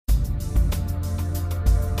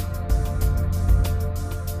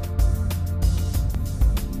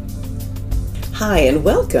Hi, and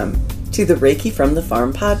welcome to the Reiki from the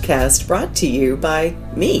Farm podcast, brought to you by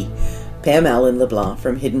me, Pam Allen LeBlanc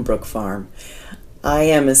from Hidden Brook Farm. I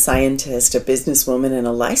am a scientist, a businesswoman, and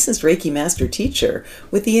a licensed Reiki master teacher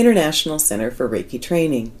with the International Center for Reiki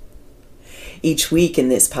Training. Each week in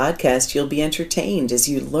this podcast, you'll be entertained as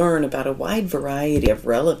you learn about a wide variety of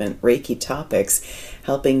relevant Reiki topics,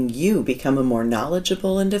 helping you become a more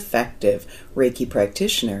knowledgeable and effective Reiki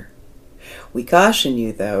practitioner. We caution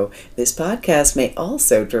you, though, this podcast may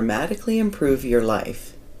also dramatically improve your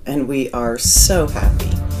life, and we are so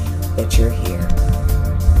happy that you're here.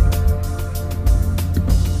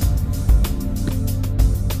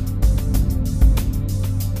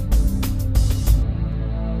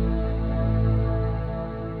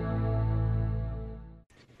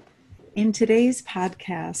 In today's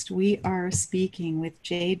podcast, we are speaking with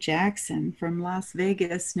Jay Jackson from Las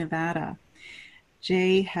Vegas, Nevada.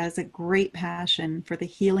 Jay has a great passion for the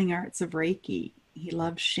healing arts of Reiki. He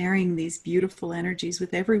loves sharing these beautiful energies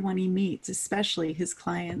with everyone he meets, especially his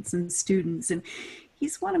clients and students, and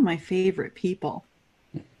he's one of my favorite people.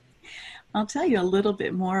 I'll tell you a little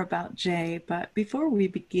bit more about Jay, but before we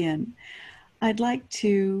begin, I'd like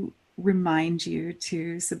to remind you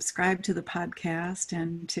to subscribe to the podcast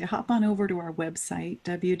and to hop on over to our website,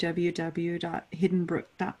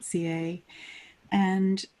 www.hiddenbrook.ca,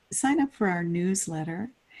 and sign up for our newsletter.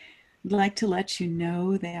 I'd like to let you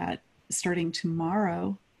know that starting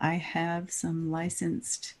tomorrow, I have some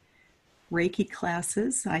licensed Reiki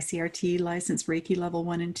classes, ICRT licensed Reiki level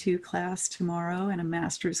 1 and 2 class tomorrow, and a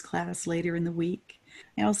master's class later in the week.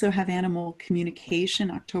 I also have Animal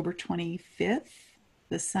Communication October 25th,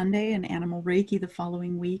 this Sunday, and Animal Reiki the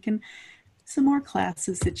following week, and some more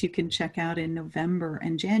classes that you can check out in November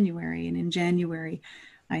and January. And in January,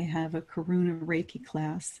 I have a Karuna Reiki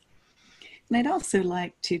class. And I'd also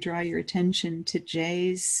like to draw your attention to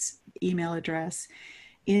Jay's email address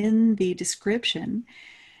in the description.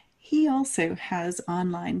 He also has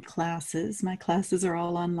online classes. My classes are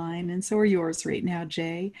all online, and so are yours right now,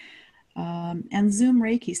 Jay. And Zoom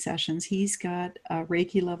Reiki sessions. He's got a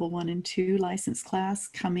Reiki level 1 and 2 license class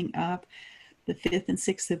coming up the 5th and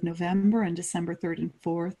 6th of November and December 3rd and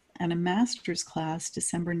 4th, and a master's class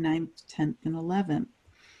December 9th, 10th, and 11th.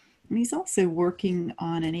 And he's also working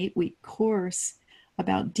on an 8-week course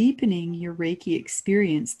about deepening your Reiki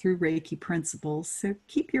experience through Reiki principles. So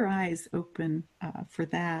keep your eyes open for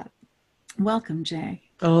that. Welcome, Jay.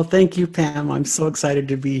 Oh, thank you, Pam. I'm so excited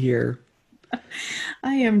to be here.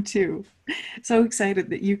 I am too. So excited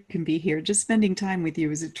that you can be here. Just spending time with you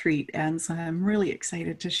is a treat. And so I'm really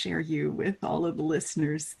excited to share you with all of the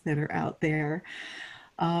listeners that are out there.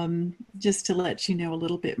 Just to let you know a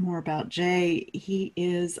little bit more about Jay, he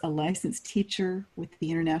is a licensed teacher with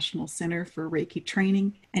the International Center for Reiki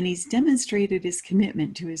Training, and he's demonstrated his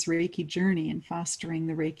commitment to his Reiki journey and fostering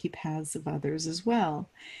the Reiki paths of others as well.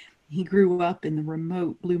 He grew up in the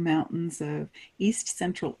remote Blue Mountains of East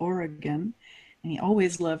Central Oregon, and he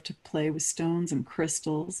always loved to play with stones and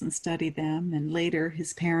crystals and study them. And later,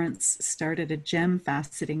 his parents started a gem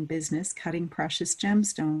faceting business, cutting precious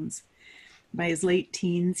gemstones. By his late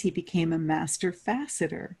teens, he became a master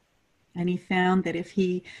faceter, and he found that if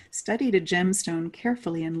he studied a gemstone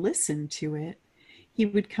carefully and listened to it, he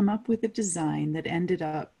would come up with a design that ended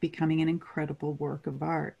up becoming an incredible work of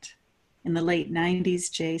art. In the late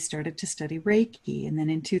 90s, Jay started to study Reiki, and then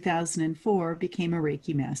in 2004 became a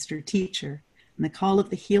Reiki master teacher. And the call of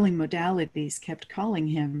the healing modalities kept calling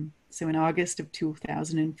him. So in August of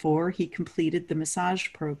 2004, he completed the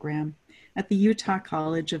massage program at the Utah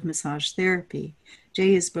College of Massage Therapy.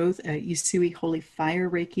 Jay is both a Usui Holy Fire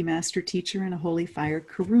Reiki Master Teacher and a Holy Fire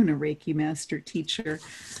Karuna Reiki Master Teacher,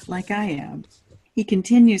 like I am. He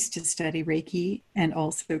continues to study Reiki and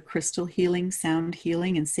also crystal healing, sound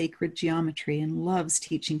healing, and sacred geometry, and loves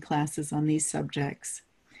teaching classes on these subjects.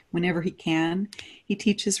 Whenever he can, he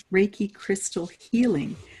teaches Reiki crystal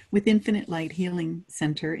healing with Infinite Light Healing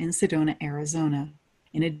Center in Sedona, Arizona.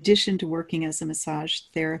 In addition to working as a massage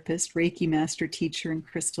therapist, Reiki master teacher, and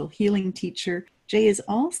crystal healing teacher, Jay is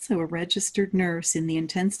also a registered nurse in the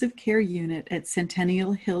intensive care unit at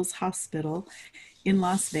Centennial Hills Hospital in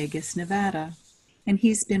Las Vegas, Nevada. And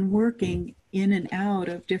he's been working in and out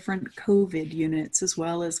of different COVID units as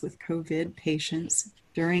well as with COVID patients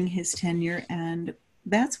during his tenure. And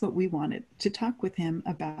that's what we wanted to talk with him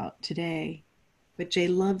about today. But Jay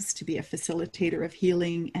loves to be a facilitator of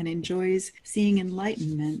healing and enjoys seeing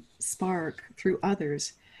enlightenment spark through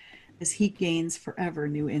others as he gains forever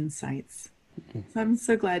new insights. So I'm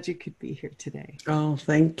so glad you could be here today. Oh,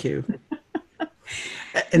 thank you.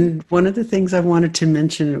 And one of the things I wanted to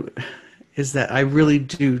mention is that I really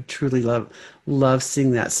do truly love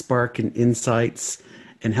seeing that spark and insights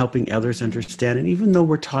and helping others understand. And even though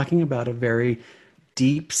we're talking about a very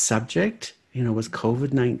deep subject, with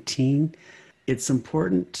COVID-19, it's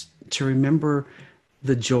important to remember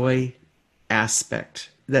the joy aspect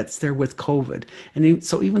that's there with COVID. And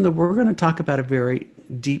so even though we're going to talk about a very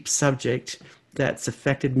deep subject that's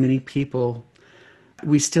affected many people,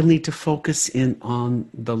 we still need to focus in on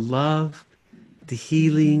the love, the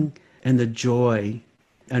healing, and the joy,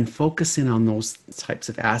 and focus in on those types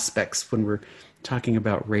of aspects when we're talking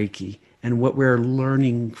about Reiki and what we're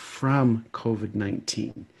learning from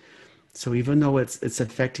COVID-19. So even though it's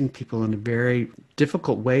affecting people in a very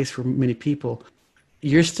difficult ways for many people,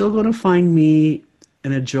 you're still going to find me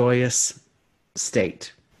in a joyous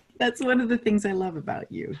state. That's one of the things I love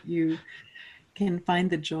about you. You can find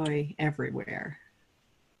the joy everywhere.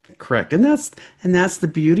 Correct. And that's the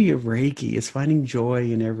beauty of Reiki, is finding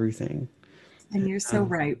joy in everything. And you're so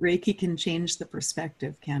right. Reiki can change the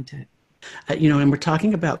perspective, can't it? And we're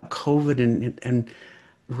talking about COVID, and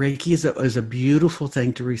Reiki is a beautiful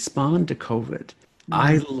thing to respond to COVID.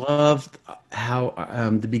 I loved how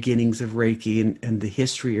the beginnings of Reiki and the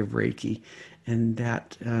history of Reiki, and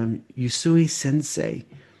that Usui Sensei,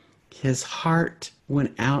 his heart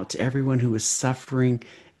went out to everyone who was suffering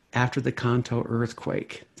after the Kanto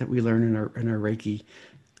earthquake that we learn in our Reiki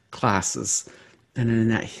classes and in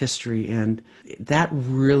that history. And that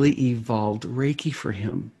really evolved Reiki for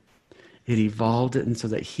him. It evolved it, and so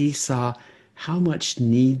that he saw how much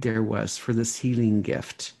need there was for this healing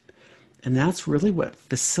gift. And that's really what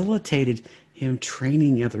facilitated him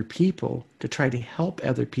training other people to try to help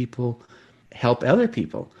other people,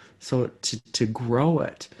 so to grow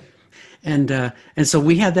it. And so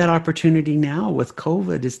we had that opportunity now with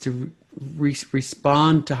COVID, is to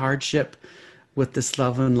respond to hardship with this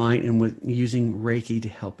love and light, and with using Reiki to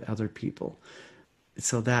help other people.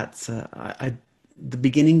 So that's the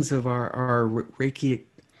beginnings of our Reiki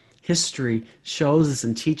history shows us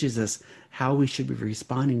and teaches us how we should be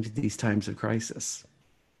responding to these times of crisis.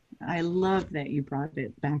 I love that you brought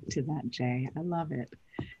it back to that, Jay. I love it.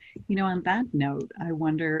 On that note, I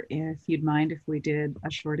wonder if you'd mind if we did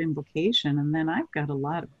a short invocation, and then I've got a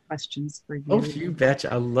lot of questions for you. Oh, you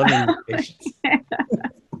betcha. I love invocations.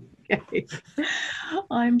 Okay. Well,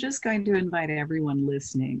 I'm just going to invite everyone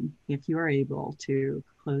listening, if you are able, to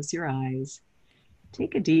close your eyes,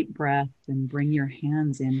 take a deep breath, and bring your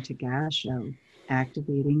hands into Gassho,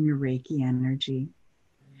 activating your Reiki energy.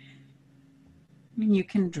 And you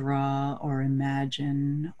can draw or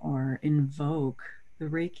imagine or invoke the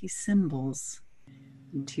Reiki symbols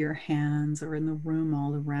into your hands or in the room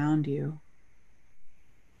all around you.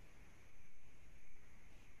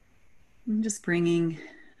 And just bringing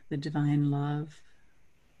the divine love,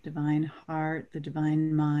 divine heart, the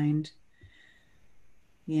divine mind,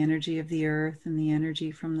 the energy of the earth and the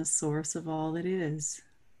energy from the source of all that is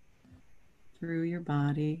through your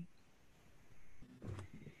body.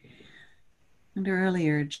 And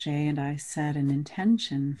earlier, Jay and I set an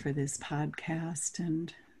intention for this podcast,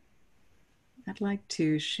 and I'd like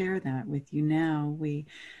to share that with you now. We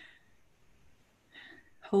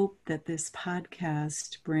hope that this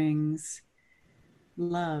podcast brings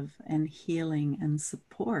love and healing and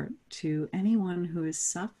support to anyone who is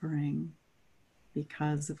suffering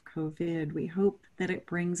because of COVID. We hope that it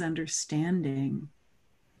brings understanding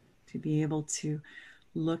to be able to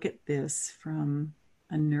look at this from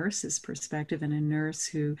a nurse's perspective, and a nurse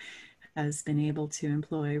who has been able to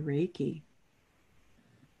employ Reiki.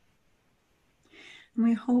 And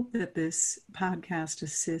we hope that this podcast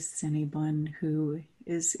assists anyone who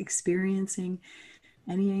is experiencing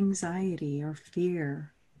any anxiety or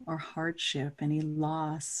fear or hardship, any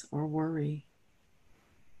loss or worry.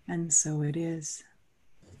 And so it is.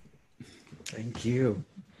 Thank you.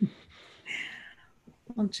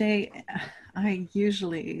 Well, Jay, I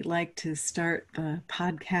usually like to start the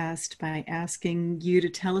podcast by asking you to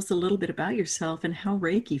tell us a little bit about yourself and how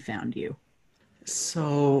Reiki found you.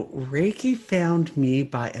 So Reiki found me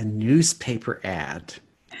by a newspaper ad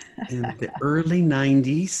in the early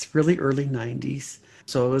 90s, really early 90s.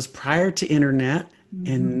 So it was prior to internet,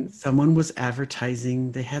 and someone was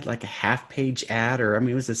advertising. They had like a half-page ad,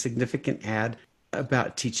 it was a significant ad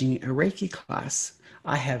about teaching a Reiki class.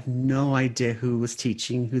 I have no idea who was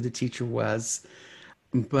teaching, who the teacher was,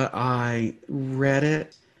 but I read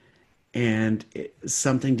it, and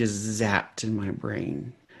something just zapped in my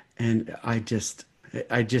brain. And I just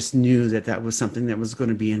knew that was something that was going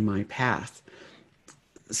to be in my path.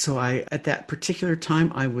 So at that particular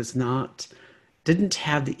time, I didn't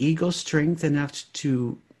have the ego strength enough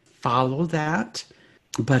to follow that,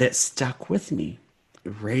 but it stuck with me.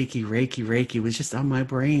 Reiki was just on my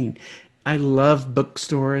brain. I love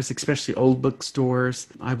bookstores, especially old bookstores.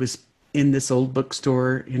 I was in this old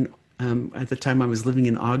bookstore at the time I was living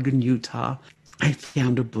in Ogden, Utah. I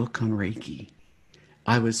found a book on Reiki.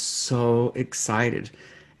 I was so excited.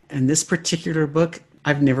 And this particular book,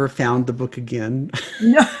 I've never found the book again.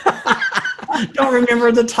 No. Don't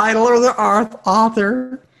remember the title or the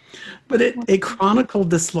author, but it chronicled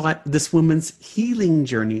this woman's healing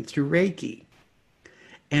journey through Reiki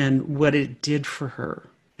and what it did for her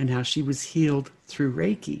and how she was healed through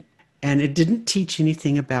Reiki. And it didn't teach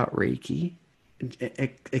anything about Reiki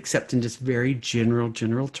except in just very general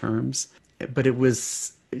terms, but it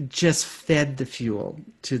was just fed the fuel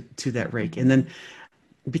to that Reiki. And then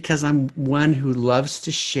because I'm one who loves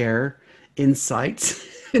to share insights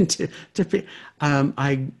and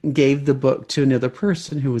I gave the book to another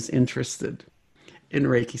person who was interested in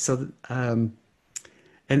Reiki. So and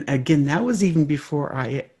again, that was even before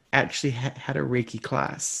I actually had a Reiki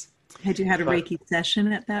class. Had you had a Reiki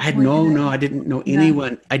session at that I had point? no, I didn't know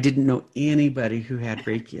anyone. I didn't know anybody who had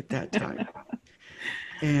Reiki at that time.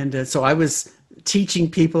 And so I was teaching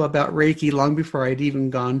people about Reiki long before I'd even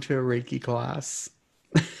gone to a Reiki class.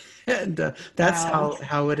 And that's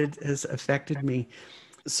how it has affected me.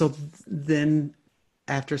 So then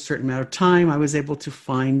after a certain amount of time, I was able to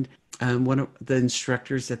find one of the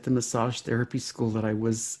instructors at the massage therapy school that I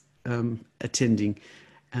was attending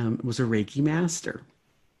was a Reiki master.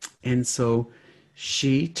 And so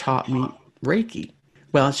she taught me Reiki.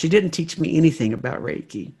 Well, she didn't teach me anything about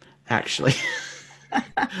Reiki, actually.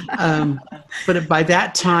 But by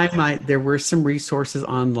that time, there were some resources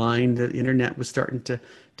online. The internet was starting to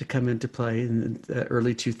come into play in the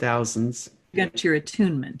early 2000s. You got your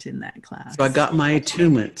attunement in that class. So I got my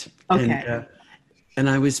attunement. Okay. And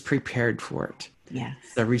I was prepared for it. Yes.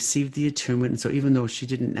 So I received the attunement. And so even though she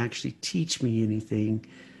didn't actually teach me anything,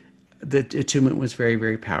 the attunement was very,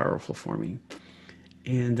 very powerful for me.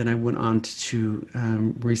 And then I went on to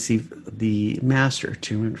receive the master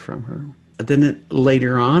attunement from her. Then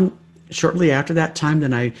later on, shortly after that time,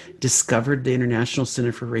 then I discovered the International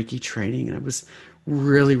Center for Reiki Training, and I was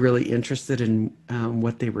really, really interested in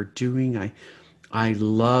what they were doing. I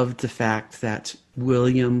loved the fact that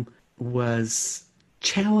William was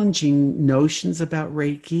challenging notions about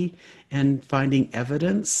Reiki and finding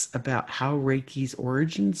evidence about how Reiki's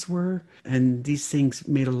origins were, and these things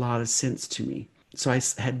made a lot of sense to me. So I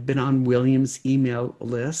had been on William's email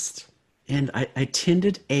list, and I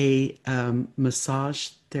attended a massage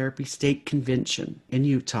therapy state convention in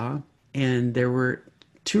Utah, and there were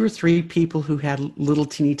 2 or 3 people who had little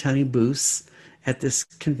teeny tiny booths at this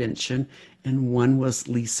convention, and one was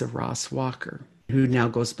Lisa Ross Walker, who now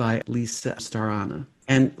goes by Lisa Starana.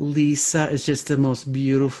 And Lisa is just the most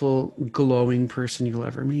beautiful, glowing person you'll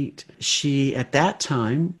ever meet. She, at that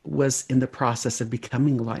time, was in the process of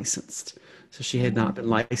becoming licensed. So she had not been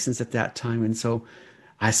licensed at that time. And so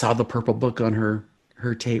I saw the purple book on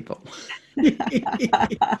her table.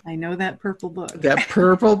 I know that purple book. That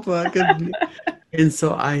purple book. And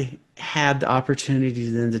so I had the opportunity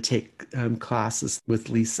then to take classes with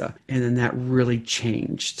Lisa. And then that really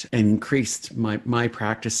changed and increased my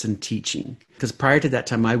practice in teaching. Because prior to that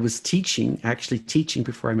time, I was actually teaching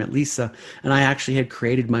before I met Lisa. And I actually had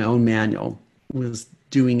created my own manual, was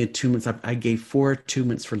doing attunements. I gave 4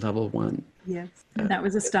 attunements for level 1. Yes, and that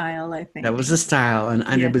was a style, I think. That was a style, and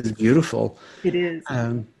Yes. It was beautiful. It is.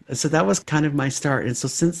 So that was kind of my start. And so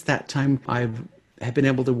since that time, I have been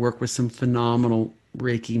able to work with some phenomenal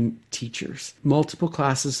Reiki teachers, multiple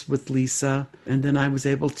classes with Lisa. And then I was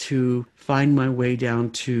able to find my way down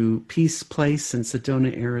to Peace Place in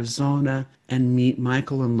Sedona, Arizona, and meet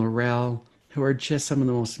Michael and Laurel, who are just some of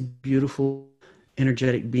the most beautiful,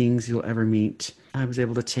 energetic beings you'll ever meet. I was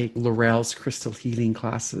able to take Laurel's crystal healing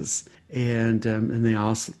classes, and they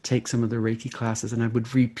also take some of the Reiki classes, and I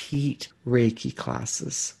would repeat Reiki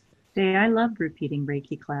classes. I love repeating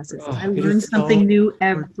Reiki classes. Oh, I learn something new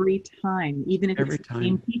every time, even if it's the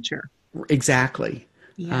same teacher. Exactly.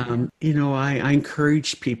 Yeah. I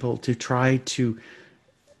encourage people to try to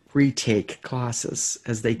retake classes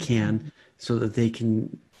as they can, so that they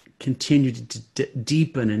can continue to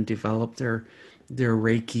deepen and develop their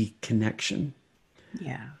Reiki connection.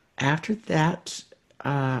 Yeah. After that,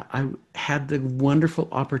 I had the wonderful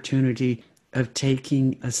opportunity of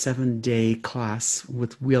taking a 7-day class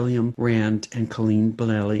with William Rand and Colleen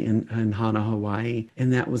Bonelli in Hana, Hawaii.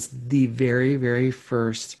 And that was the very, very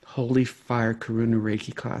first Holy Fire Karuna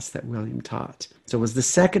Reiki class that William taught. So it was the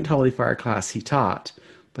second Holy Fire class he taught,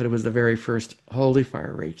 but it was the very first Holy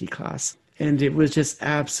Fire Reiki class. And it was just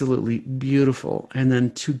absolutely beautiful. And then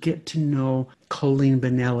to get to know Colleen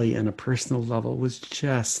Benelli on a personal level was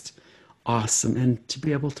just awesome. And to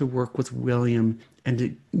be able to work with William and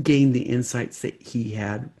to gain the insights that he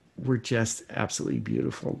had were just absolutely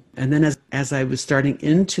beautiful. And then as I was starting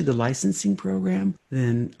into the licensing program,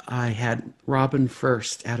 then I had Robin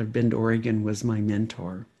First out of Bend, Oregon was my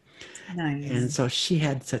mentor. And Nice. so she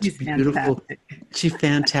had such He's beautiful, fantastic. she's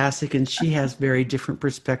fantastic, and she has very different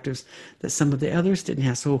perspectives that some of the others didn't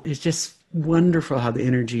have. So it's just wonderful how the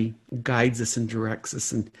energy guides us and directs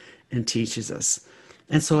us and teaches us.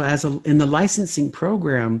 And so in the licensing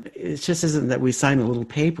program, it just isn't that we sign a little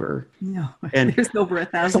paper No, and there's over a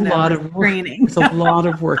there's a thousand lot hours of of work. training. There's a lot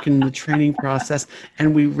of work in the training process,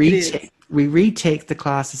 and It is. we retake the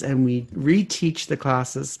classes and we reteach the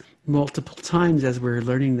classes multiple times as we're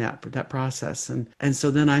learning that process. And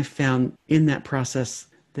so then I found in that process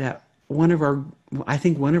that I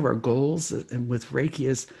think one of our goals with Reiki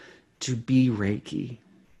is to be Reiki.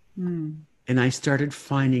 Mm. And I started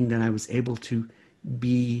finding that I was able to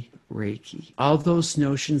be Reiki. All those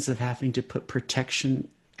notions of having to put protection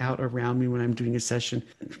out around me when I'm doing a session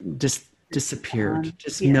just disappeared,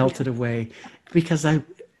 just Yeah. melted away because I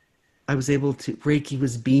was able to, Reiki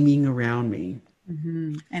was beaming around me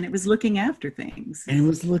And it was looking after things. and it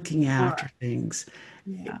was looking after Sure. things.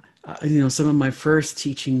 Yeah. Some of my first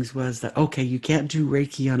teachings was that, okay, you can't do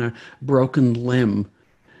Reiki on a broken limb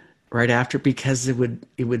right after because it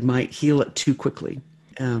would might heal it too quickly.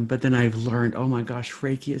 But then I've learned, oh my gosh,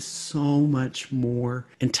 Reiki is so much more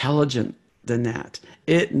intelligent than that.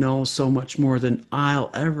 It knows so much more than I'll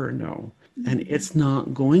ever know. And it's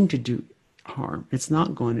not going to do harm. It's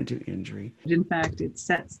not going to do injury. In fact, it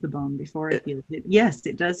sets the bone before it heals it. Yes,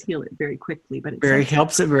 it does heal it very quickly, but it Very sets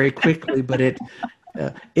helps it very quickly, but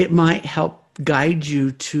it might help guide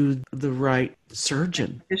you to the right the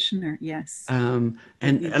surgeon. practitioner. Yes. And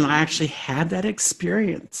I actually had that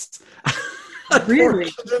experience. Really?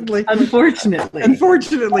 Unfortunately, Unfortunately.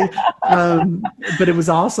 unfortunately, but it was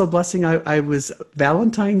also a blessing. I was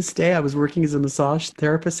Valentine's Day. I was working as a massage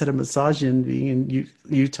therapist at a massage in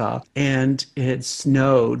Utah, and it had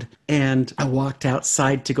snowed. And I walked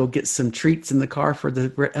outside to go get some treats in the car for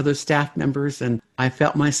the other staff members, and I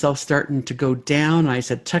felt myself starting to go down. I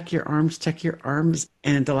said, "Tuck your arms, tuck your arms."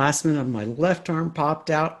 And at the last minute, my left arm popped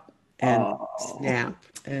out and Oh,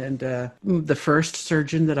 snapped. And the first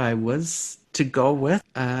surgeon that I was to go with,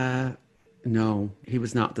 no, he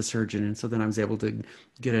was not the surgeon. And so then I was able to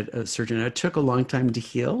get a surgeon. It took a long time to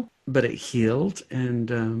heal, but it healed.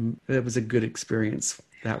 And it was a good experience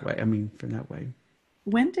that way. I mean, from that way.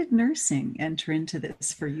 when did nursing enter into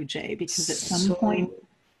this for you, Jay? Because at some point So,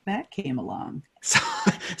 that came along. so,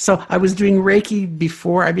 so I was doing Reiki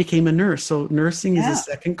before I became a nurse. So nursing is a Yeah.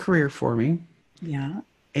 second career for me. Yeah.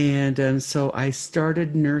 And so I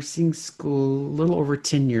started nursing school a little over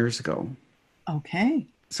 10 years ago. Okay.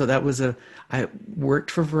 So I worked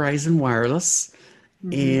for Verizon Wireless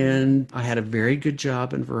Hmm. and I had a very good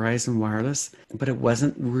job in Verizon Wireless, but it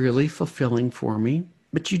wasn't really fulfilling for me.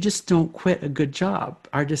 But you just don't quit a good job.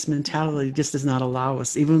 Our just mentality just does not allow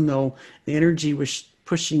us, even though the energy was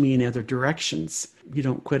pushing me in other directions, you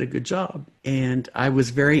don't quit a good job. And I was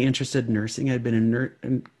very interested in nursing. I'd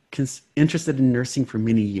been interested in nursing for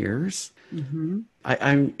many years. Hmm.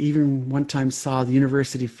 I even one time saw the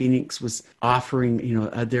University of Phoenix was offering,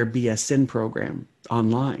 their BSN program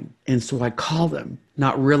online. And so I called them,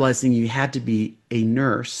 not realizing you had to be a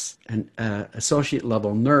nurse, an associate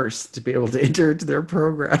level nurse to be able to enter into their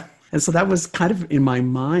program. And so that was kind of in my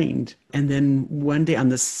mind. And then one day on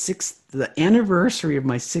the anniversary of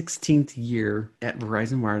my 16th year at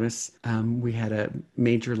Verizon Wireless, we had a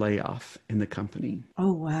major layoff in the company.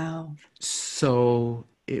 Oh, wow. So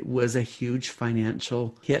it was a huge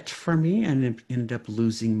financial hit for me and it ended up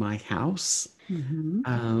losing my house.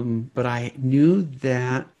 Hmm. But I knew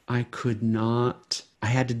that I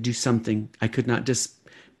had to do something. I could not just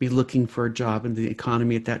be looking for a job. And the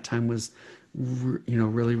economy at that time was,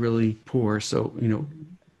 really, really poor. So,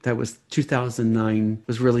 that was 2009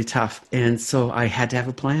 was really tough. And so I had to have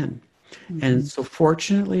a plan. And Hmm. so,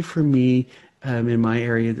 fortunately for me, in my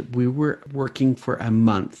area, that we were working for a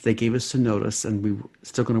month. They gave us a notice, and we were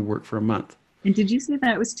still going to work for a month. And did you say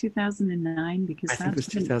that was 2009? I Because think it was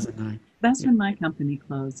 2009. that's Yeah. when my company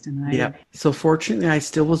closed, and Yeah. I. So fortunately, I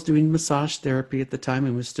still was doing massage therapy at the time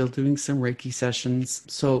and was still doing some Reiki sessions.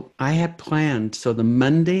 So I had planned. So the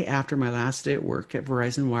Monday after my last day at work at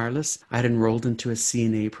Verizon Wireless, I'd enrolled into a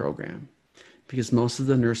CNA program because most of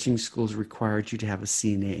the nursing schools required you to have a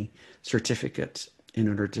CNA certificate in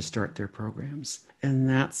order to start their programs. And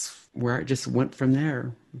that's where I just went from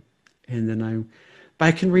there. And then But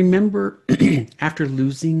I can remember after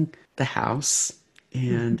losing the house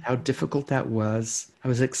and Mhm. how difficult that was, I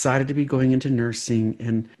was excited to be going into nursing.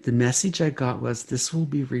 And the message I got was, this will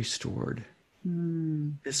be restored.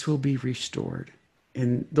 Mm. This will be restored.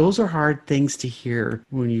 And those are hard things to hear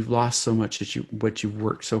when you've lost so much that what you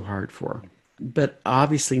worked so hard for. But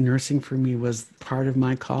obviously, nursing for me was part of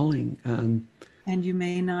my calling. And you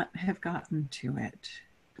may not have gotten to it.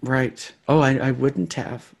 Right. Oh, I wouldn't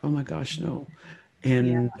have. Oh my gosh, no.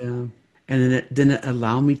 Yeah. And then it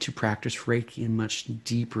allowed me to practice Reiki in much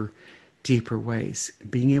deeper ways.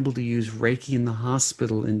 Being able to use Reiki in the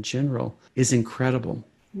hospital in general is incredible.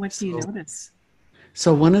 What do you So, notice?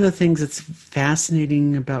 so one of the things that's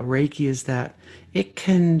fascinating about Reiki is that it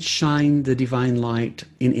can shine the divine light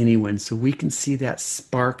in anyone. So we can see that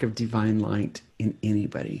spark of divine light in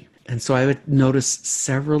anybody. And so I would notice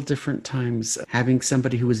several different times having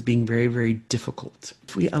somebody who was being very, very difficult.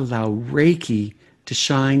 If we allow Reiki to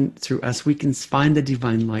shine through us, we can find the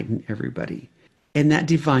divine light in everybody. And that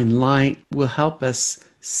divine light will help us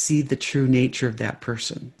see the true nature of that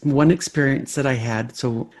person. One experience that I had,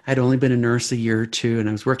 so I'd only been a nurse a year or two, and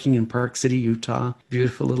I was working in Park City, Utah,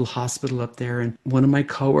 beautiful little hospital up there. And one of my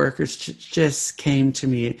coworkers just came to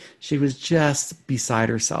me. She was just beside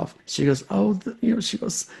herself. She goes, "Oh, she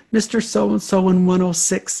goes, Mr. So and so in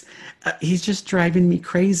 106, he's just driving me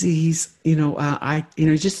crazy. He's, he's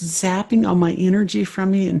just zapping all my energy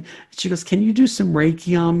from me." And she goes, "Can you do some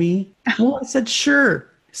Reiki on me?" Well, I said, "Sure."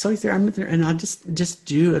 So he's there, I'm there, and I'll just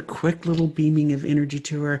do a quick little beaming of energy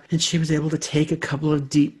to her. And she was able to take a couple of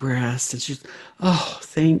deep breaths. And she's, "Oh,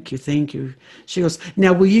 thank you, thank you." She goes,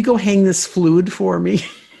 "Now, will you go hang this fluid for me?"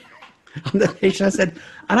 On the patient.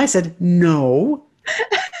 I said, "No."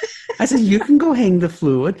 I said, "You can go hang the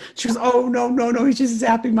fluid." She goes, "Oh, no, no, no. He's just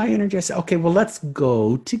zapping my energy." I said, "Okay, well, let's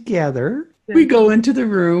go together." We Good. go into the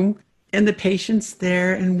room and the patient's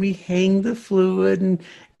there and we hang the fluid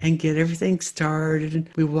and get everything started. And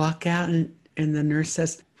we walk out and the nurse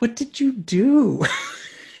says, "What did you do?"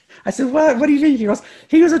 I said, What do you mean?"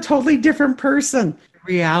 He was a totally different person. The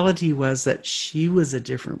reality was that she was a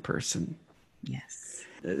different person. Yes.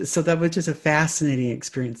 So that was just a fascinating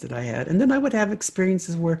experience that I had. And then I would have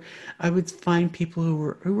experiences where I would find people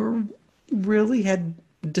who were really had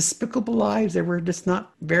despicable lives. They were just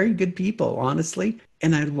not very good people, honestly.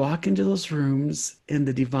 And I'd walk into those rooms and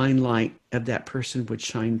the divine light of that person would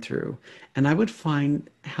shine through. And I would find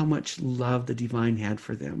how much love the divine had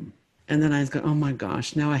for them. And then I was going, "Oh my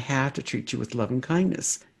gosh, now I have to treat you with love and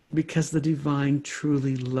kindness because the divine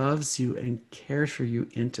truly loves you and cares for you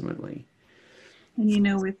intimately."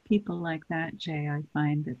 And with people like that, Jay, I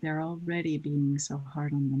find that they're already being so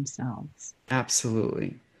hard on themselves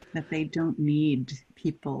Absolutely. that they don't need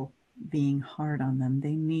people being hard on them.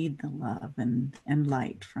 They need the love and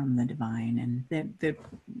light from the divine, and that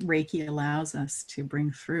Reiki allows us to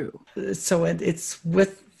bring through. So it's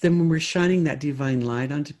with them when we're shining that divine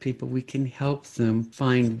light onto people, we can help them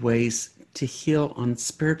find ways to heal on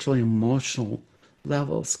spiritual and emotional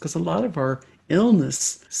levels. Because a lot of our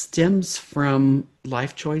illness stems from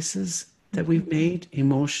life choices that we've made,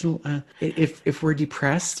 emotional. If we're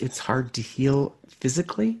depressed, it's hard to heal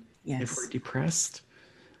physically if we're Yes. depressed.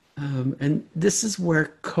 And this is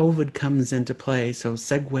where COVID comes into play. So,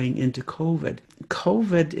 segueing into COVID,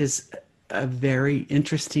 COVID is a very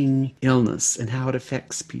interesting illness and how it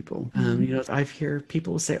affects people. Mhm. I've heard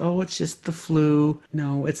people say, "Oh, it's just the flu."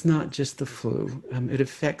 No, it's not just the flu. It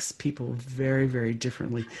affects people very, very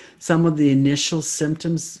differently. Some of the initial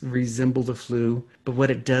symptoms resemble the flu, but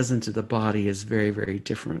what it does into the body is very, very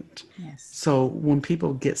different. Yes. So when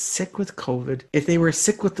people get sick with COVID, if they were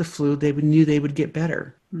sick with the flu, knew they would get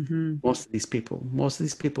better. Mm-hmm. Most of these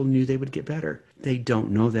people knew they would get better. They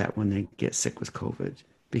don't know that when they get sick with COVID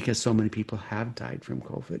because so many people have died from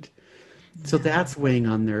COVID. So Yeah. that's weighing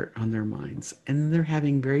on their minds. And they're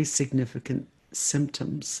having very significant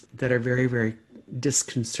symptoms that are very, very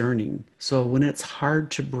disconcerting. So when it's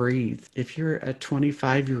hard to breathe, if you're a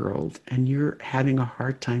 25-year-old and you're having a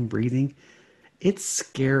hard time breathing, it's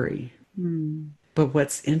scary. Mm. But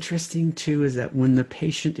what's interesting too is that when the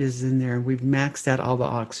patient is in there, we've maxed out all the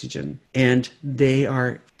oxygen and they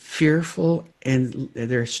are fearful and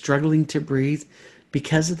they're struggling to breathe.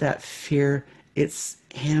 Because of that fear, it's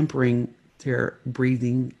hampering their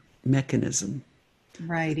breathing mechanism.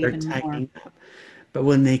 Right. They're Even more. tightening up. But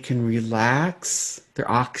when they can relax, their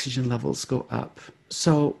oxygen levels go up.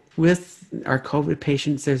 So with our COVID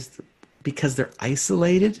patients, because they're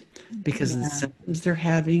isolated, because of the Yeah. symptoms they're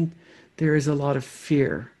having, there is a lot of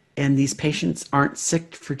fear. And these patients aren't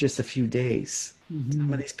sick for just a few days. Some of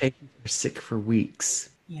Mm-hmm. these patients are sick for weeks.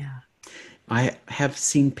 Yeah. I have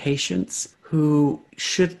seen patients who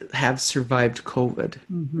should have survived COVID,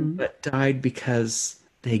 Mm-hmm. but died because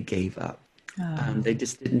they gave up. Oh, They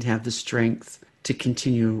just didn't have the strength to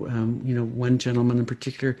continue. One gentleman in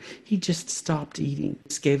particular, he just stopped eating,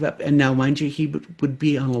 just gave up. And now, mind you, he would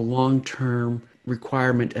be on a long-term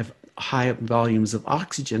requirement of high volumes of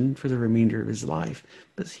oxygen for the remainder of his life,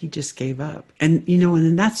 but he just gave up. And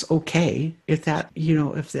that's okay if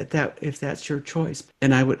if that's your choice.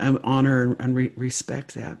 And I would honor and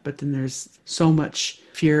respect that. But then there's so much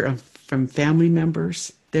fear from family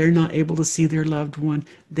members. They're not able to see their loved one.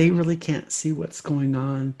 They really can't see what's going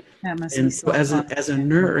on. that must be And so so as hard. a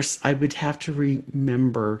nurse, I would have to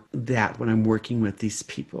remember that when I'm working with these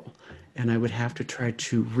people. And I would have to try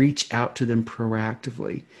to reach out to them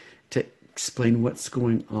proactively to explain what's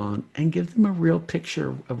going on and give them a real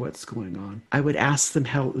picture of what's going on. I would ask them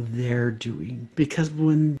how they're doing, because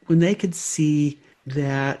when they could see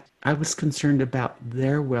that I was concerned about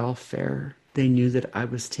their welfare, they knew that I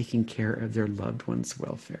was taking care of their loved ones'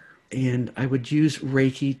 welfare. And I would use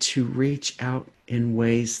Reiki to reach out in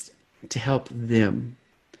ways to help them.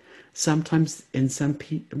 Sometimes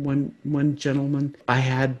one gentleman, I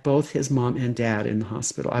had both his mom and dad in the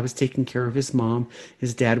hospital. I was taking care of his mom.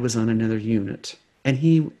 His dad was on another unit, and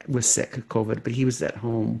he was sick of COVID, but he was at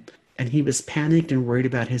home. And he was panicked and worried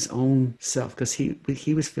about his own self because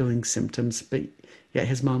he was feeling symptoms, but yet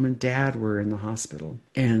his mom and dad were in the hospital.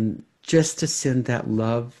 And just to send that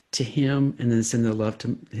love to him and then send the love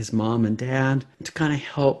to his mom and dad to kind of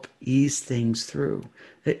help ease things through.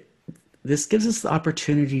 This gives us the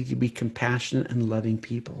opportunity to be compassionate and loving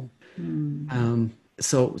people.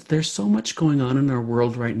 So there's so much going on in our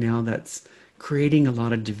world right now that's creating a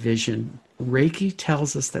lot of division. Reiki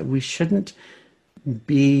tells us that we shouldn't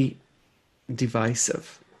be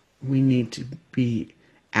divisive. We need to be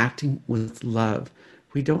acting with love.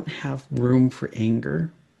 We don't have room for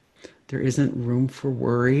anger. There isn't room for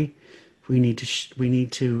worry. We need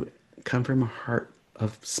to come from a heart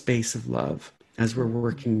of space of love as we're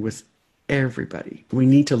working with everybody. We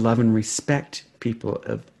need to love and respect people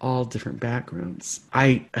of all different backgrounds.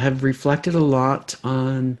 I have reflected a lot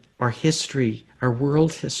on our history, our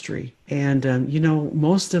world history. And,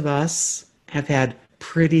 most of us have had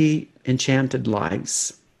pretty enchanted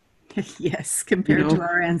lives. Yes, You compared to know,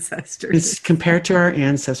 our ancestors. it's compared to our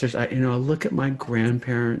ancestors. I look at my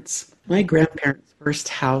grandparents. My grandparents' first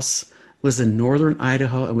house was in northern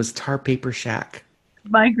Idaho. It was tar paper shack.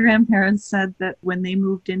 My grandparents said that when they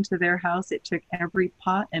moved into their house, it took every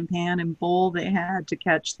pot and pan and bowl they had to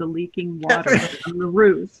catch the leaking water from the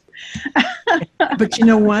roof. But you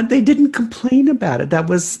know what? They didn't complain about it. That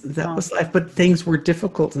Oh, was life. But things were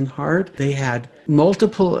difficult and hard. They had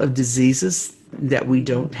multiple of diseases that we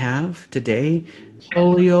don't have today.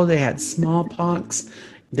 Polio, they had smallpox.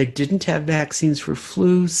 They didn't have vaccines for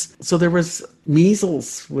flus. So there was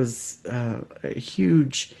measles was a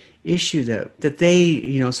huge issue that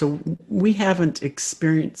so we haven't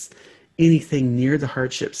experienced anything near the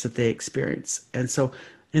hardships that they experience. And so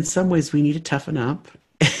in some ways we need to toughen up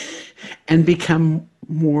and become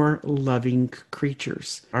more loving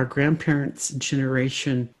creatures. Our grandparents'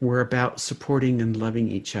 generation were about supporting and loving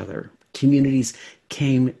each other. Communities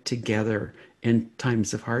came together in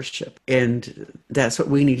times of hardship. And that's what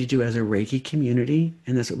we need to do as a Reiki community.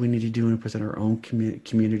 And that's what we need to do within our own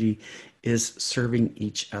community, is serving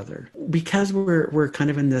each other. Because we're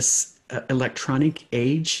kind of in this electronic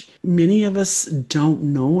age, many of us don't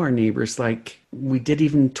know our neighbors like we did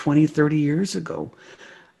even 20, 30 years ago.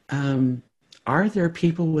 Are there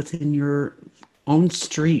people within your own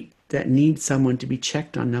street that need someone to be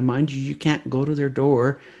checked on? Now, mind you, you can't go to their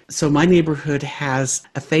door. So my neighborhood has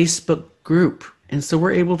a Facebook group. And so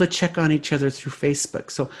we're able to check on each other through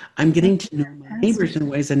Facebook. So I'm getting to know my neighbors in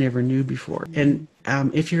ways I never knew before. And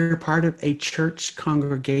if you're a part of a church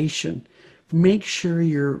congregation, make sure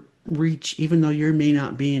you're even though you may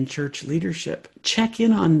not be in church leadership, check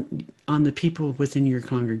in on the people within your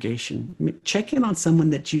congregation. Check in on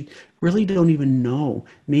someone that you really don't even know.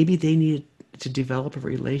 Maybe they need to develop a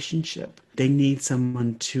relationship. They need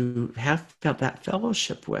someone to have felt that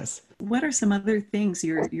fellowship with. what are some other things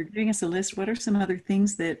you're giving us a list? What are some other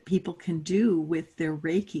things that people can do with their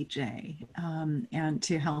Reiki, Jay, and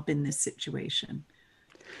to help in this situation?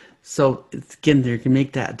 So again, they can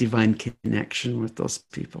make that divine connection with those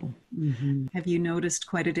people. Mm-hmm. Have you noticed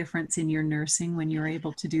quite a difference in your nursing when you're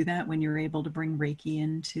able to do that, when you're able to bring Reiki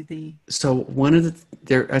into the... So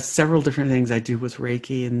there are several different things I do with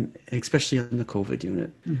Reiki, and especially on the COVID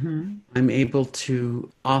unit. Mm-hmm. I'm able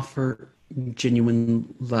to offer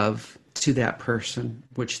genuine love to that person,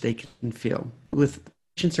 which they can feel. With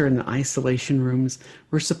patients are in the isolation rooms,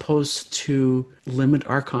 we're supposed to limit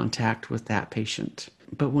our contact with that patient.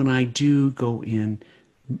 But when I do go in,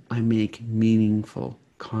 I make meaningful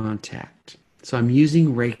contact. So I'm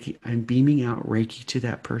using Reiki, I'm beaming out Reiki to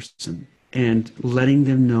that person and letting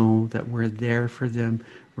them know that we're there for them,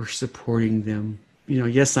 we're supporting them.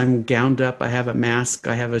 Yes, I'm gowned up, I have a mask,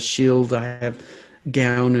 I have a shield, I have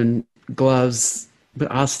gown and gloves, but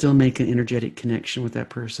I'll still make an energetic connection with that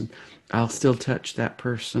person. I'll still touch that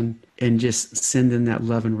person and just send them that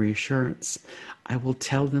love and reassurance. I will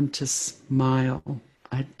tell them to smile.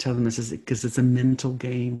 I tell them this is because it's a mental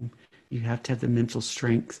game. You have to have the mental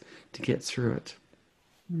strength to get through it.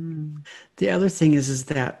 Mm. The other thing is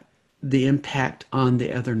that the impact on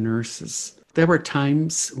the other nurses. There were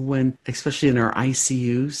times when, especially in our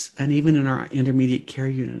ICUs and even in our intermediate care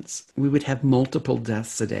units, we would have multiple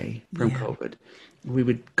deaths a day from Yeah. COVID. We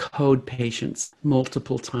would code patients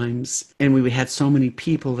multiple times, and we had so many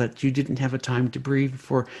people that you didn't have a time to breathe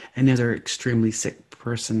before another extremely sick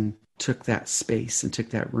person took that space and took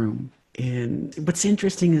that room. And what's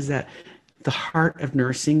interesting is that the heart of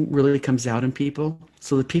nursing really comes out in people.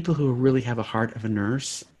 So the people who really have a heart of a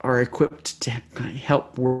nurse are equipped to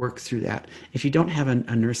help work through that. If you don't have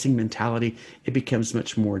a nursing mentality, it becomes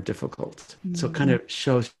much more difficult. So it kind Mm. of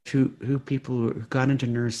shows who people who got into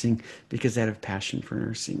nursing because they have passion for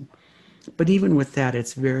nursing. But even with that,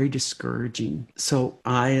 it's very discouraging. So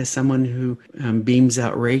I, as someone who beams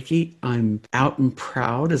out Reiki, I'm out and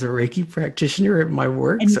proud as a Reiki practitioner at my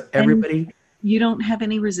work. And So everybody, you don't have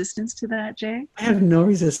any resistance to that, Jay? I have no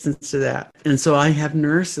resistance to that. And so I have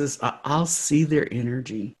nurses, I'll see their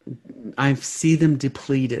energy. I see them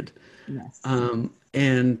depleted Yes.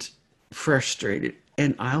 and frustrated.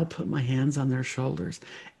 And I'll put my hands on their shoulders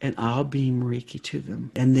and I'll beam Reiki to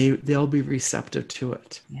them and they'll be receptive to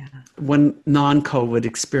it. Yeah. One non-COVID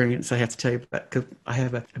experience I have to tell you about, because I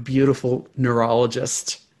have a beautiful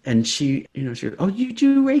neurologist and she goes, oh, you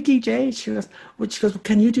do Reiki, Jay? She goes,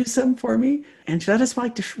 can you do something for me? And I just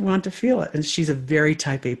want to feel it. And she's a very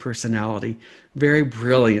type A personality, very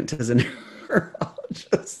brilliant as a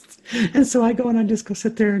neurologist. And so I go and I just go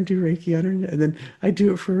sit there and do Reiki on her. And then I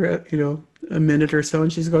do it for, a minute or so.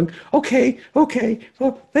 And she's going, okay,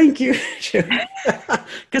 well, thank you.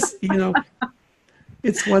 Because,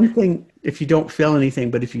 it's one thing if you don't feel anything,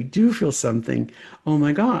 but if you do feel something, oh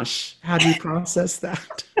my gosh, how do you process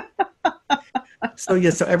that? So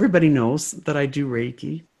everybody knows that I do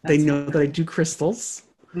Reiki. They That's know that I do crystals.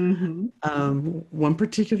 Mm-hmm. One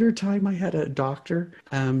particular time I had a doctor,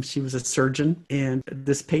 she was a surgeon, and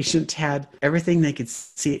this patient had everything they could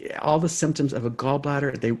see, all the symptoms of a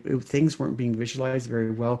gallbladder. Things weren't being visualized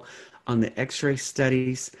very well on the x-ray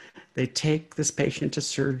studies. They take this patient to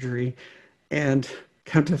surgery and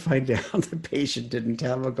come to find out the patient didn't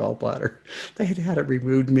have a gallbladder. They had had it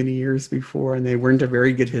removed many years before, and they weren't a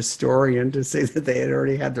very good historian to say that they had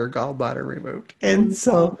already had their gallbladder removed. And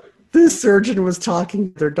so the surgeon was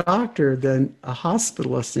talking to their doctor, then a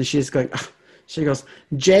hospitalist, and she goes,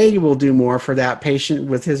 Jay will do more for that patient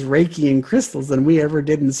with his Reiki and crystals than we ever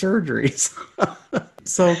did in surgeries.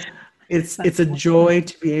 So it's a joy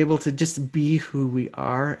to be able to just be who we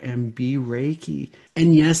are and be Reiki.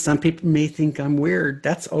 And yes, some people may think I'm weird.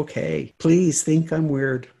 That's okay. Please think I'm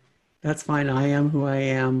weird. That's fine. I am who I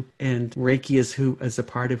am, and Reiki is a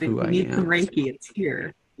part of If who you I need some am. Reiki, it's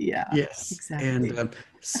here. Yeah, Yes, exactly. and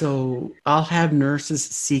so I'll have nurses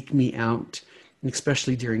seek me out,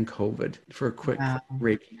 especially during COVID, for quick Wow.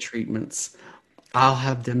 Reiki treatments. I'll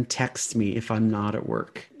have them text me if I'm not at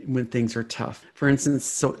work when things are tough. For instance,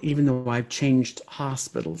 so even though I've changed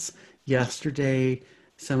hospitals, yesterday,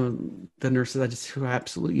 some of the nurses who I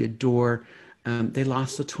absolutely adore, they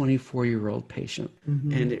lost a 24-year-old patient,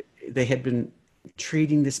 Mm-hmm. and they had been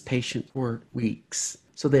treating this patient for weeks.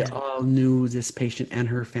 So they Yeah. all knew this patient and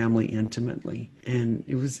her family intimately, and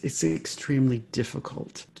it's extremely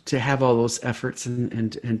difficult to have all those efforts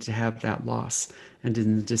and to have that loss and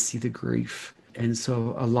then to see the grief. And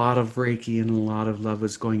so a lot of Reiki and a lot of love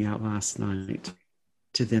was going out last night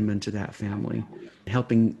to them and to that family.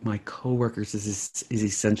 Helping my coworkers is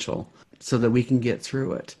essential so that we can get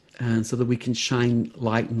through it and so that we can shine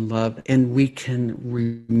light and love and we can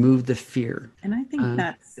remove the fear. And I think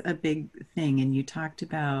that's a big thing. And you talked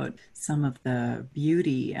about some of the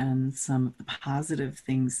beauty and some of the positive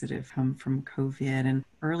things that have come from COVID. And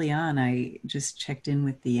early on, I just checked in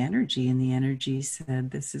with the energy, and the energy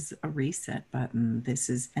said, this is a reset button. This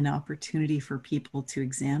is an opportunity for people to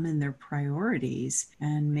examine their priorities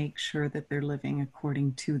and make sure that they're living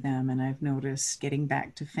according to them. And I've noticed getting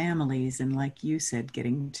back to families, and like you said,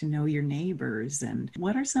 getting to know your neighbors. And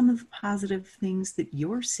what are some of the positive things that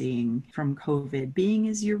you're seeing from COVID, being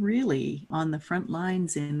as you're really on the front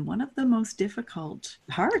lines in one of the most difficult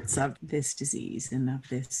parts of this disease and of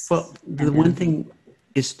this Well, the one pandemic? thing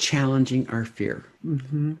is challenging our fear.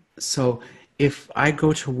 Mm-hmm. So if I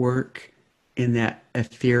go to work in that a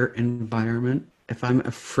fear environment, if I'm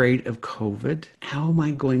afraid of COVID, how am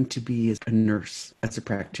I going to be as a nurse, as a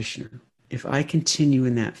practitioner? If I continue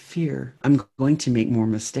in that fear, I'm going to make more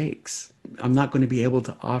mistakes. I'm not going to be able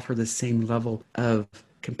to offer the same level of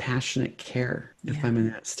compassionate care if I'm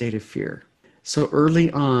in that state of fear. So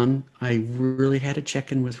early on, I really had to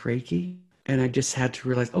check in with Reiki. And I just had to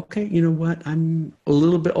realize, okay, you know what? I'm a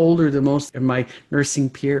little bit older than most of my nursing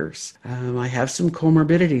peers. I have some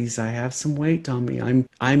comorbidities. I have some weight on me.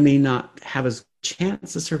 I may not have a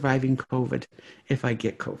chance of surviving COVID if I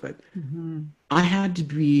get COVID. Mm-hmm. I had to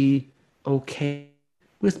be okay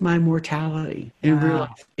with my mortality and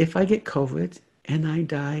realize if I get COVID and I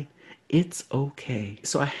die, it's okay.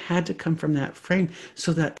 So I had to come from that frame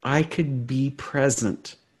so that I could be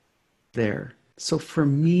present there. So for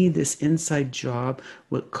me, this inside job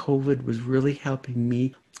with COVID was really helping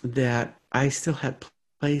me that I still had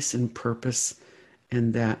place and purpose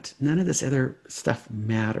and that none of this other stuff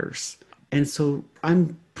matters. And so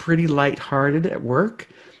I'm pretty lighthearted at work.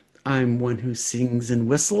 I'm one who sings and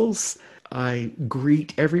whistles. I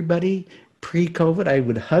greet everybody. Pre-COVID, I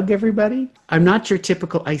would hug everybody. I'm not your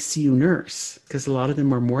typical ICU nurse because a lot of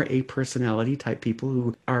them are more A personality type people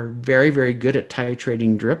who are very, very good at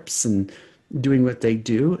titrating drips and doing what they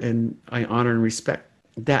do. And I honor and respect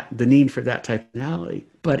that, the need for that type of personality.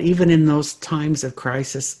 But even in those times of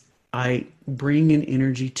crisis, I bring an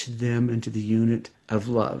energy to them and to the unit of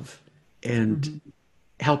love and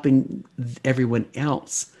helping everyone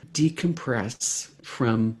else decompress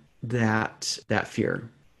from that fear.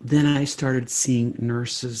 Then I started seeing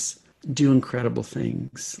nurses do incredible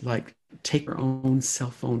things, like take their own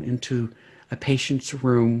cell phone into a patient's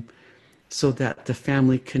room so that the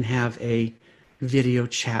family can have a video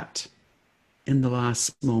chat in the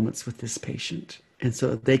last moments with this patient. And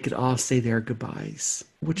so they could all say their goodbyes,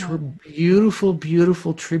 which were beautiful,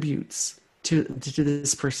 beautiful tributes to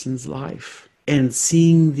this person's life. And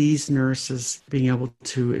seeing these nurses being able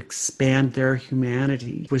to expand their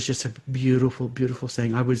humanity was just a beautiful, beautiful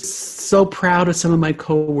thing. I was so proud of some of my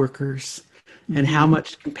coworkers and how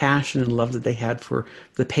much compassion and love that they had for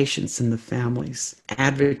the patients and the families,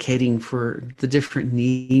 advocating for the different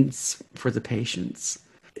needs for the patients.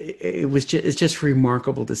 It's just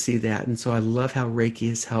remarkable to see that. And so I love how Reiki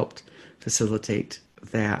has helped facilitate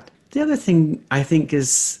that. The other thing I think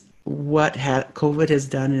is what COVID has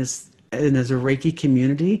done is, and as a Reiki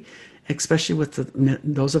community, especially with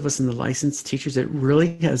those of us in the licensed teachers, it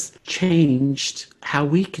really has changed how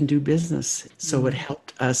we can do business. So it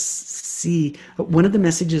helped us see. One of the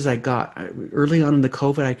messages I got early on in the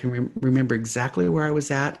COVID, I can remember exactly where I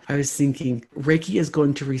was at. I was thinking, Reiki is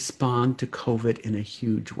going to respond to COVID in a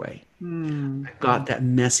huge way. I got that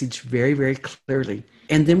message very, very clearly.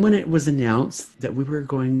 And then when it was announced that we were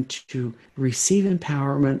going to receive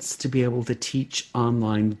empowerments to be able to teach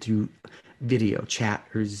online through video chat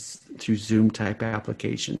or through Zoom type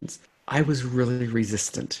applications, I was really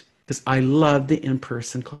resistant because I love the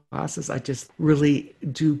in-person classes. I just really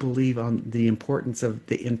do believe on the importance of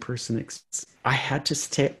the in-person. I had to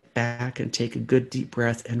step back and take a good deep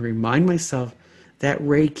breath and remind myself that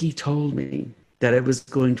Reiki told me that it was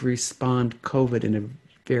going to respond COVID in a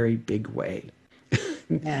very big way.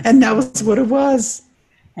 Yes. And that was what it was.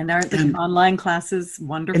 And are the online classes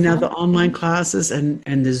wonderful? And now the online classes and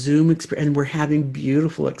the Zoom experience, and we're having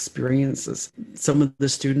beautiful experiences. Some of the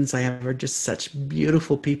students I have are just such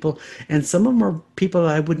beautiful people. And some of them are people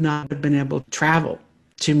I would not have been able to travel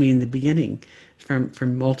to me in the beginning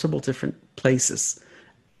from multiple different places.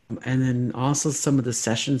 And then also some of the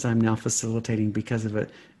sessions I'm now facilitating because of it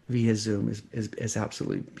via Zoom is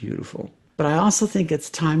absolutely beautiful. But I also think it's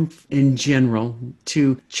time in general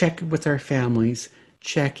to check with our families,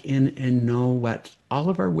 check in and know what all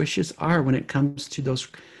of our wishes are when it comes to those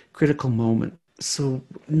critical moments. So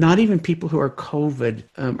not even people who are COVID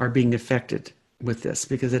are being affected with this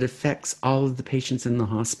because it affects all of the patients in the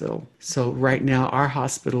hospital. So right now our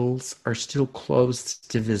hospitals are still closed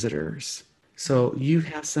to visitors. So you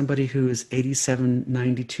have somebody who is 87,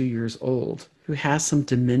 92 years old who has some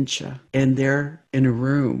dementia and they're in a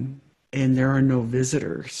room and there are no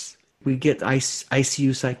visitors. We get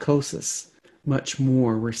ICU psychosis much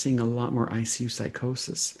more. We're seeing a lot more ICU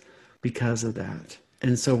psychosis because of that.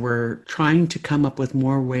 And so we're trying to come up with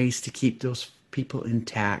more ways to keep those people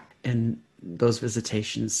intact and those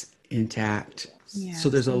visitations intact. So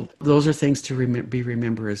Yes. those are things to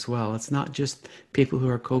remember as well. It's not just people who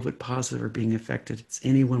are COVID positive are being affected. It's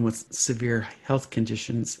anyone with severe health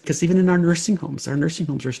conditions. Because even in our nursing homes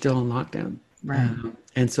are still on lockdown. Right.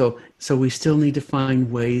 And so we still need to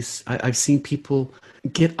find ways. I've seen people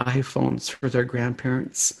get iPhones for their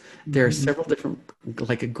grandparents. There are several different,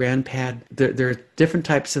 like a grandpad. There are different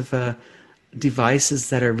types of devices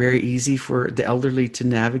that are very easy for the elderly to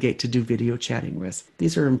navigate, to do video chatting with.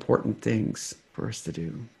 These are important things for us to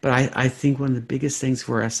do. But I think one of the biggest things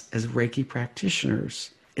for us as Reiki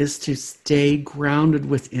practitioners is to stay grounded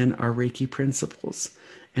within our Reiki principles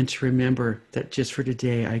and to remember that just for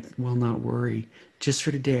today, I will not worry. Just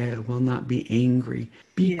for today, I will not be angry.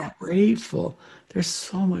 Be grateful. There's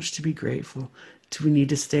so much to be grateful. We need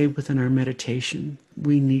to stay within our meditation.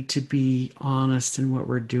 We need to be honest in what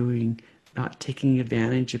we're doing, not taking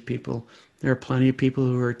advantage of people. There are plenty of people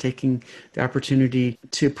who are taking the opportunity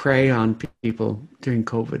to prey on people during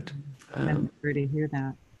COVID. I'm sorry to hear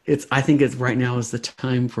that. I think it's right now is the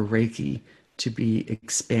time for Reiki to be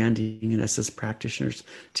expanding, and us as practitioners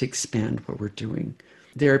to expand what we're doing.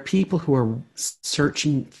 There are people who are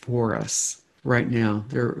searching for us right now.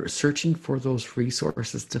 They're searching for those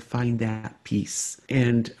resources to find that peace.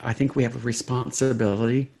 And I think we have a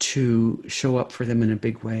responsibility to show up for them in a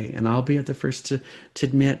big way. And I'll be the first to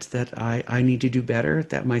admit that I need to do better at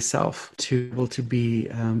that myself, to be able to be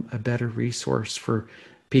a better resource for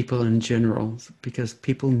people in general, because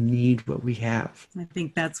people need what we have. I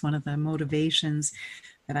think that's one of the motivations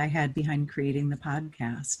that I had behind creating the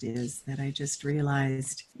podcast, is that I just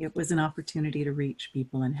realized it was an opportunity to reach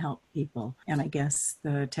people and help people. And I guess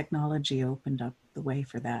the technology opened up the way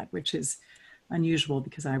for that, which is unusual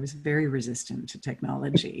because I was very resistant to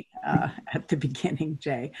technology at the beginning,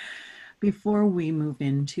 Jay. Before we move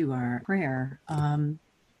into our prayer,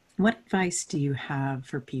 what advice do you have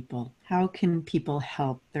for people? How can people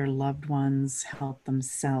help their loved ones, help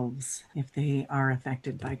themselves if they are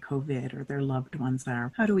affected by COVID or their loved ones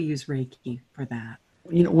are? How do we use Reiki for that?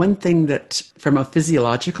 One thing that from a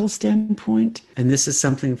physiological standpoint, and this is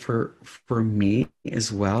something for me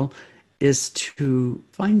as well, is to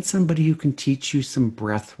find somebody who can teach you some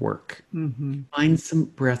breath work. Mm-hmm. Find some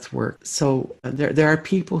breath work. So there are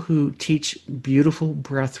people who teach beautiful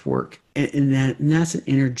breath work, and that's an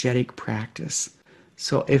energetic practice.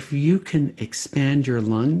 So if you can expand your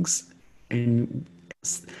lungs, and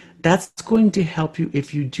that's going to help you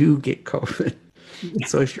if you do get COVID.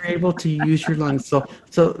 So if you're able to use your lungs,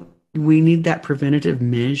 so we need that preventative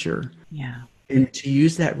measure. Yeah. And to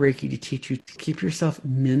use that Reiki to teach you to keep yourself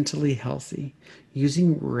mentally healthy.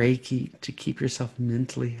 Using Reiki to keep yourself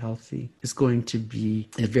mentally healthy is going to be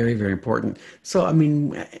very, very important. So, I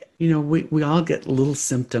mean, we all get little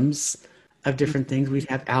symptoms of different things. We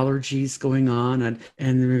have allergies going on,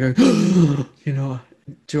 and we're going,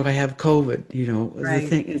 do I have COVID? Right. The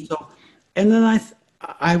thing. And then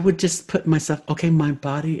I would just put myself, okay, my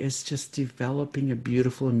body is just developing a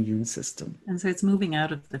beautiful immune system. And so it's moving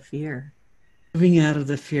out of the fear. Moving out of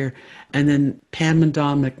the fear. And then Pam and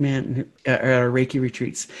Don McMahon at our Reiki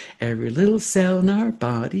retreats, every little cell in our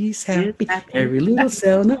body's happy. Every little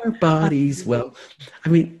cell in our body's well. I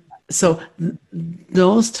mean, so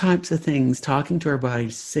those types of things, talking to our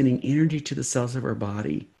bodies, sending energy to the cells of our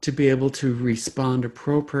body to be able to respond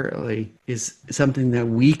appropriately is something that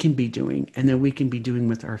we can be doing, and that we can be doing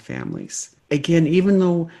with our families. Again, even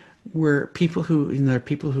though we're people who, there are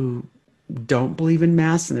people who don't believe in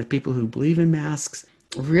masks, and the people who believe in masks,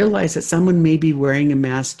 realize that someone may be wearing a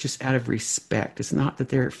mask just out of respect. It's not that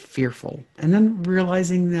they're fearful. And then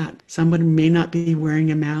realizing that someone may not be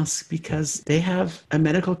wearing a mask because they have a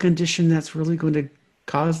medical condition that's really going to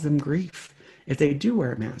cause them grief if they do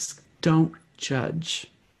wear a mask. Don't judge.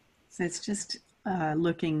 So it's just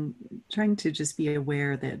trying to just be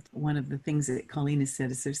aware that one of the things that Colleen has said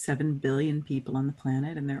is there's 7 billion people on the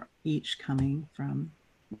planet, and they're each coming from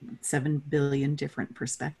 7 billion different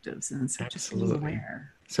perspectives. And so just being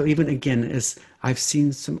aware. So even again, as I've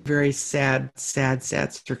seen some very sad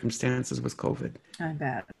circumstances with COVID. I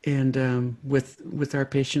bet. And with our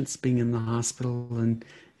patients being in the hospital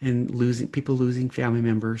and losing family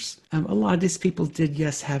members. A lot of these people did,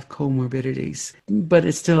 yes, have comorbidities, but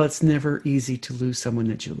it's never easy to lose someone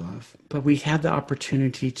that you love. But we have the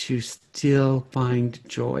opportunity to still find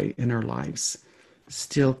joy in our lives,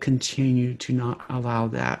 still continue to not allow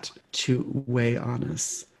that to weigh on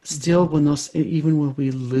us. Still, when those, even when we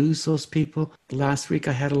lose those people, last week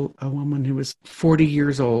I had a woman who was 40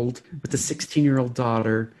 years old with a 16-year-old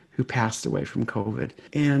daughter who passed away from COVID.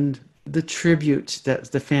 And the tribute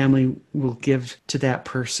that the family will give to that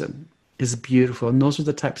person is beautiful. And those are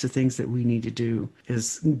the types of things that we need to do,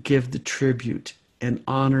 is give the tribute and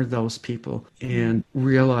honor those people and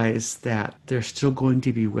realize that they're still going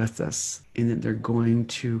to be with us and that they're going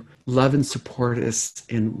to love and support us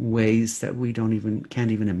in ways that we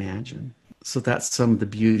can't even imagine. So that's some of the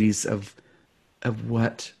beauties of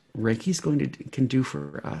what Reiki's can do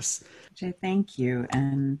for us. Jay, thank you.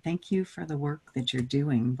 And thank you for the work that you're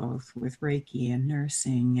doing, both with Reiki and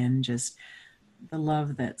nursing, and just the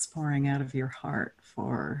love that's pouring out of your heart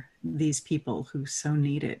for these people who so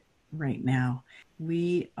need it right now.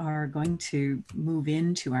 We are going to move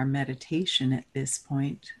into our meditation at this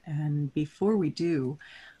point. And before we do,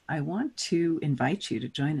 I want to invite you to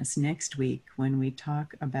join us next week when we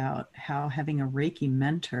talk about how having a Reiki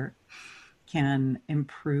mentor can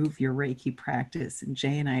improve your Reiki practice. And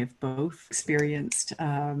Jay and I have both experienced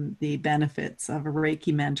the benefits of a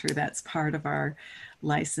Reiki mentor. That's part of our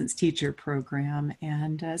licensed teacher program.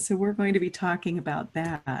 And so we're going to be talking about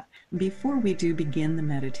that. Before we do begin the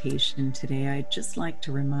meditation today, I'd just like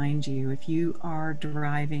to remind you, if you are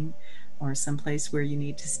driving or someplace where you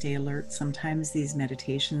need to stay alert, sometimes these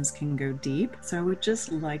meditations can go deep. So I would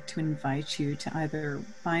just like to invite you to either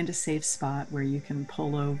find a safe spot where you can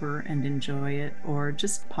pull over and enjoy it, or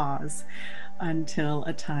just pause until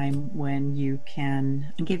a time when you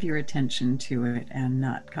can give your attention to it and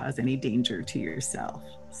not cause any danger to yourself.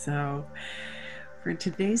 So for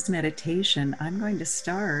today's meditation, I'm going to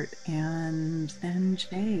start, and then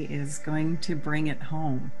Jay is going to bring it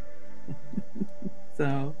home.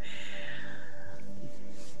 So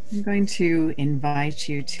I'm going to invite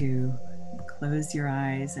you to close your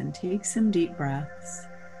eyes and take some deep breaths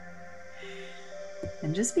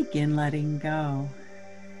and just begin letting go.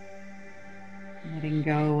 Letting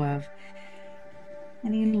go of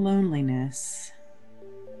any loneliness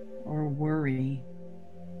or worry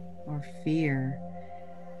or fear,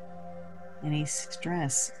 any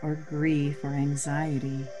stress or grief or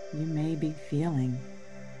anxiety you may be feeling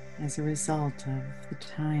as a result of the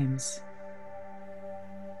times.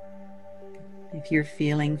 If you're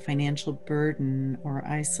feeling financial burden or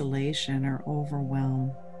isolation or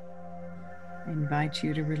overwhelm, I invite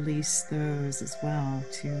you to release those as well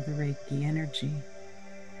to the Reiki energy.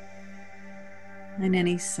 And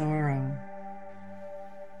any sorrow,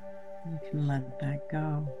 you can let that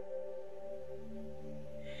go.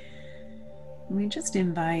 And we just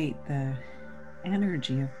invite the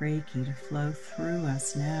energy of Reiki to flow through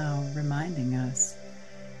us now, reminding us,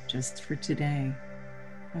 just for today,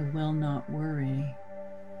 I will not worry.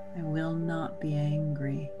 I will not be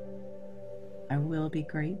angry. I will be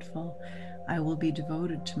grateful. I will be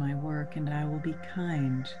devoted to my work, and I will be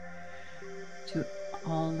kind to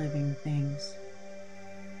all living things.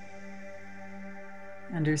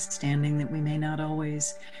 Understanding that we may not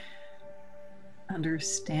always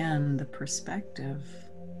understand the perspective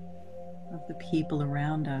of the people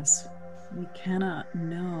around us. We cannot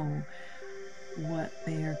know what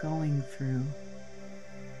they are going through.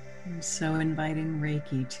 And so inviting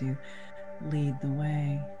Reiki to lead the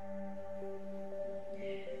way.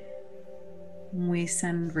 We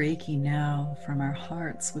send Reiki now from our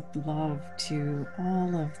hearts with love to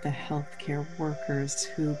all of the healthcare workers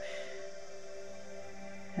who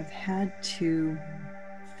have had to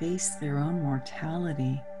face their own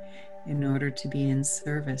mortality in order to be in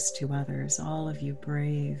service to others. All of you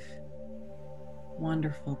brave,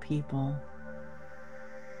 wonderful people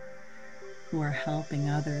who are helping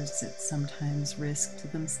others at sometimes risk to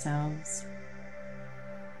themselves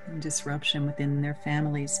and disruption within their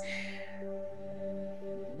families.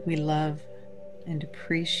 We love and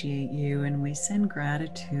appreciate you, and we send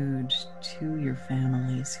gratitude to your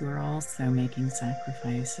families who are also making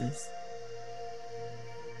sacrifices.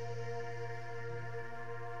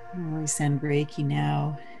 And we send Reiki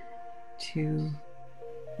now to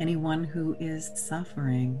anyone who is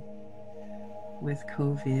suffering with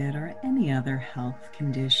COVID or any other health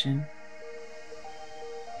condition,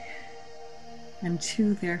 and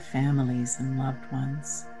to their families and loved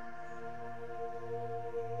ones.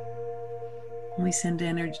 We send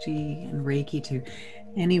energy and Reiki to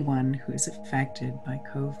anyone who is affected by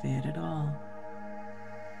COVID at all.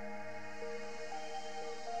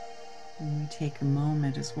 And we take a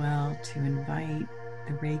moment as well to invite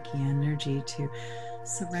the Reiki energy to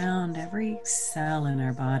surround every cell in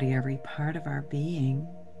our body, every part of our being,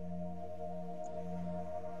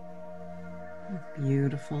 with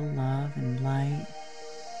beautiful love and light,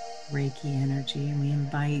 Reiki energy, and we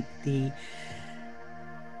invite the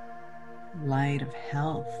light of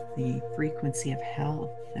health, the frequency of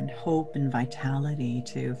health and hope and vitality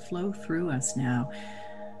to flow through us now,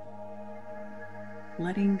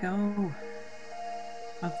 letting go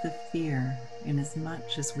of the fear in as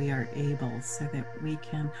much as we are able, so that we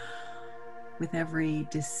can, with every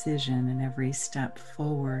decision and every step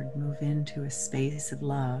forward, move into a space of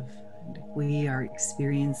love. And if we are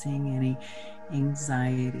experiencing any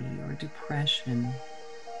anxiety or depression,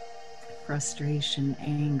 frustration,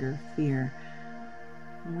 anger, fear,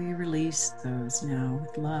 we release those now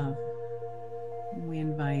with love. We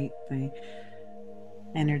invite the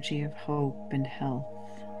energy of hope and health,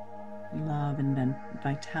 love and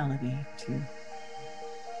vitality to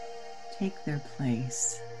take their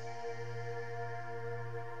place.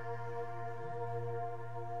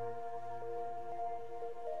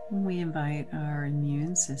 We invite our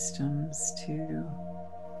immune systems to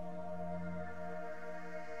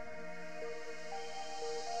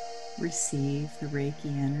receive the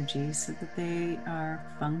Reiki energy so that they are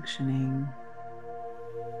functioning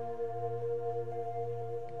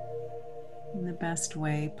in the best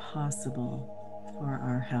way possible for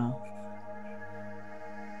our health.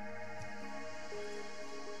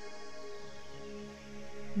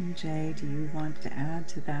 And Jay, do you want to add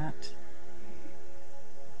to that?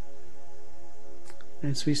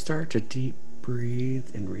 As we start to deep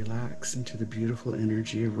breathe and relax into the beautiful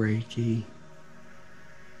energy of Reiki,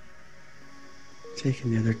 take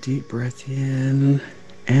another deep breath in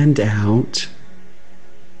and out.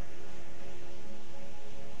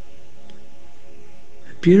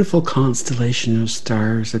 A beautiful constellation of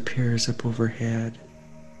stars appears up overhead.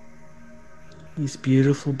 These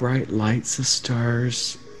beautiful bright lights of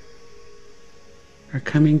stars are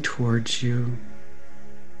coming towards you.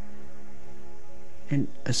 And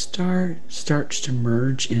a star starts to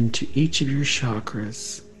merge into each of your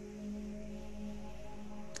chakras.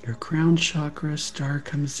 Your crown chakra star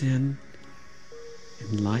comes in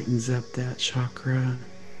and lightens up that chakra.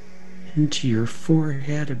 Into your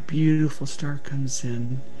forehead, a beautiful star comes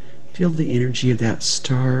in. Feel the energy of that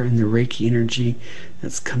star and the Reiki energy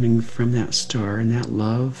that's coming from that star and that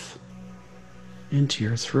love. Into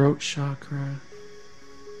your throat chakra,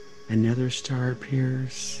 another star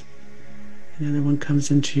appears. Another one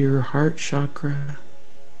comes into your heart chakra,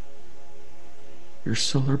 your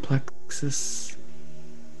solar plexus,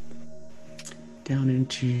 down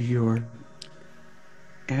into your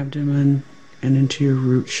abdomen and into your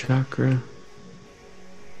root chakra.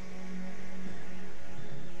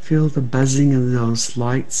 Feel the buzzing of those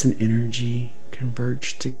lights and energy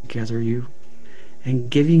converge together you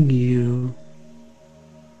and giving you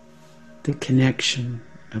the connection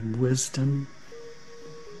of wisdom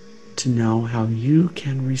to know how you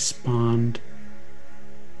can respond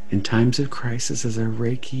in times of crisis as a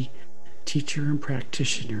Reiki teacher and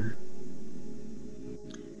practitioner,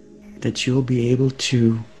 that you'll be able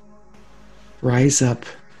to rise up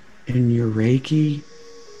in your Reiki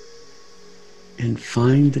and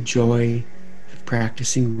find the joy of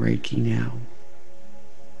practicing Reiki now.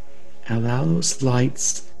 Allow those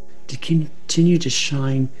lights to continue to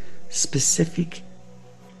shine specific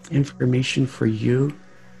information for you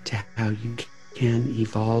to how you can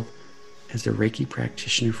evolve as a Reiki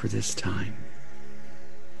practitioner for this time.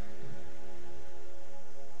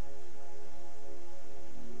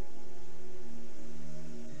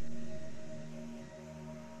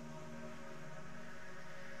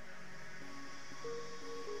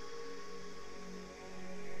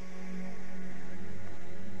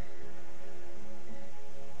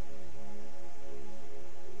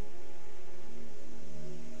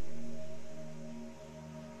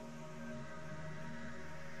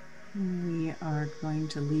 We are going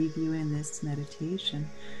to leave you in this meditation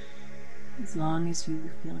as long as you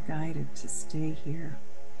feel guided to stay here.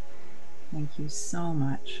 Thank you so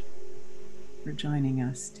much for joining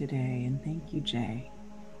us today, and thank you, Jay.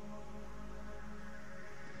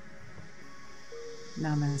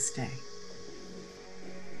 Namaste.